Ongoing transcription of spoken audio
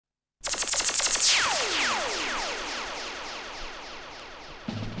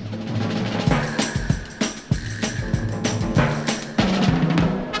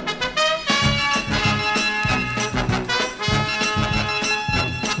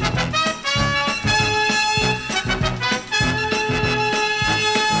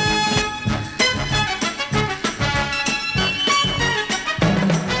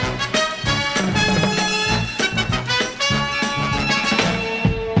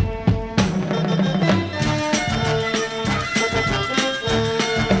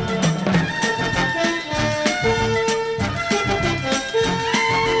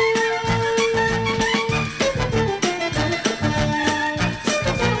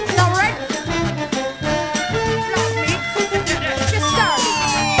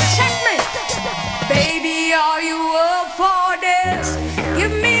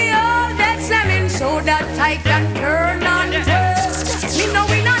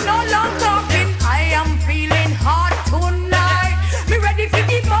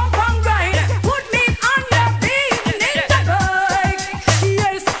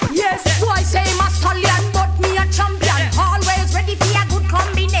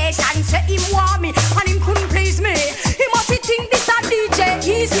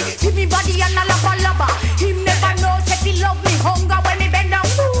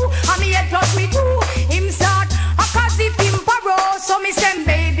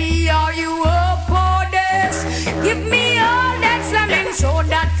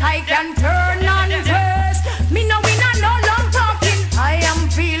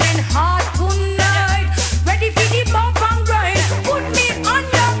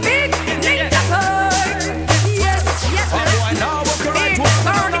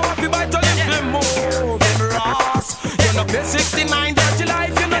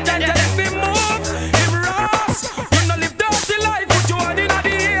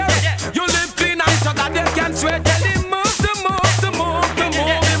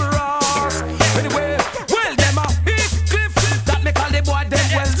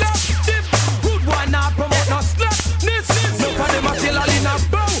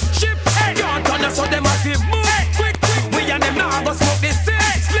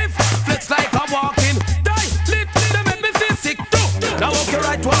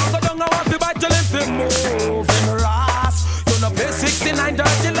mind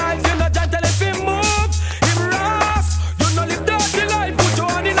dirty life, you no gentle if you move. Him Rass, you no live dirty life. Put your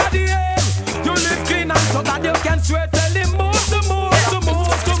hand in the air. You live clean and so that you can swear. Tell him move, to move, to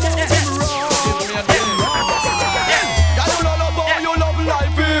move, to move. Him Rass. Yeah, you love how you love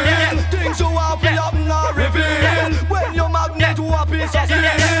life in. Things you have to have not reveal. When you magnet to a piece of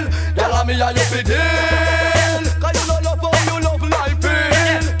steel, tell me how you fit in. Cause you love how you love life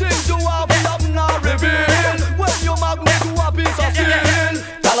in. Things you have to have not reveal. When you magnet to a piece of steel,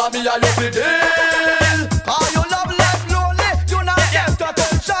 tell me how you fit in. Cause you love life lonely. You not get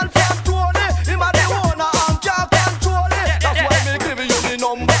attention from Tony. Him a the owner and can't control it. That's why me giving you the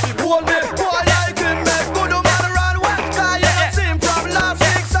number to hold me. Boy like him make good man run well. Cause you not see him from last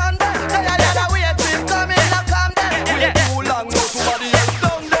week Sunday. Now you gotta wait till him come in and come there. Wait too long now somebody else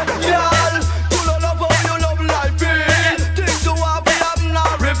down there. Y'all, you don't love how you love life in. Things you have to have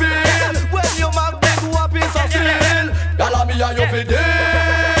not reveal. When you magnet to a piece of steel, tell me how you fit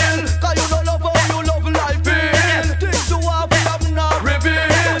in. Cause you don't love how you love life in. Things you have to have not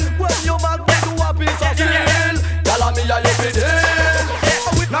reveal. When you magnet to a piece of steel, tell me how you fit in.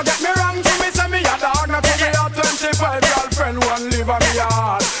 Now get me wrong, Jimmy, say me a dog. Now to me a 25 girlfriend, one live on me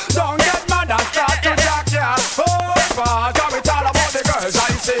yard. Don't get mad and start to jack ya. Oh, but how it's all about the girls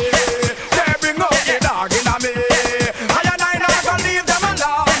I see. They bring up the dog in a me. I not gonna leave them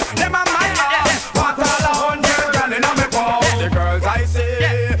alone. Them on my own. Want all 100 girl in a me phone. The girls I see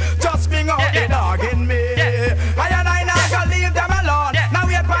just bring up the dog in me. I not gonna leave them alone. Now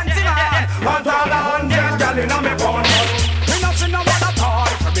we a panty man. Want all 100 girl in a me phone. We not see no one at all.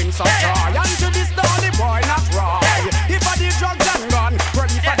 Bring some joy and to this dolly boy not right. If I did drugs and gun,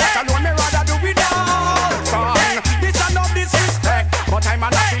 well if I that alone me rather do it all fun. This a no disrespect, but I'm a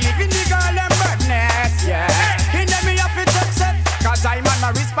not living the girl and madness, yeah. In them me have to take set, cause I'm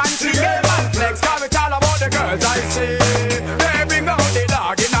a responsible game and flex. Cause it's all about the girls I see. They bring out the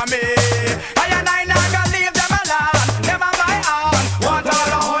dog in a me. I not gonna leave them alone. Them on my own. Want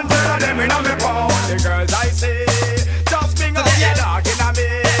all 100 of them in a me phone. The girls I see just bring out the dog in a me.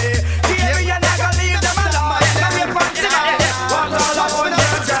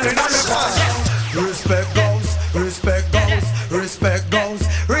 Respect goes, respect goes, respect goes,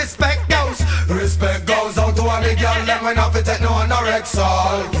 respect goes, respect goes out to all the girl them when I fit take no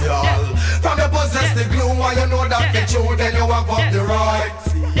anorexia, girl. From you possess the glue, why you know that fit you, then you have up the right.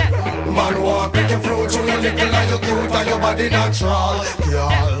 Man walk pick your fruit, show you little and you cute and your body natural,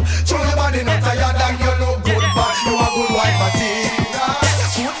 girl. Show your body not tired and you look good, but you a good wife material.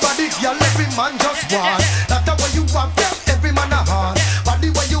 Good body, girl, every man just want. That's the way you want, girl, every man a heart. Body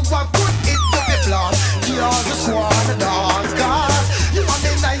where you want good, it will be flawed. Girl, just wanna dance, cause you want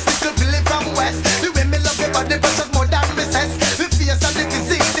me nice little Billy from West. The way me love your body, but just more than me says. The face and the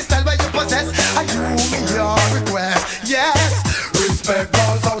physique, the style where you possess. And you me your request, yes. Respect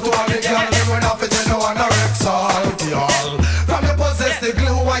goes out to all the girl, them when I fit in no anorexia, girl. From you possess the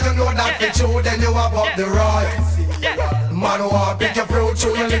glue, and you know that fit you, then you have up the right. Man want pick your fruit,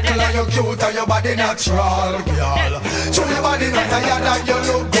 show you little and you cute and your body natural, girl. Show your body not tired and you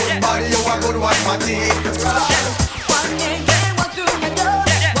look good, body you a good one, material.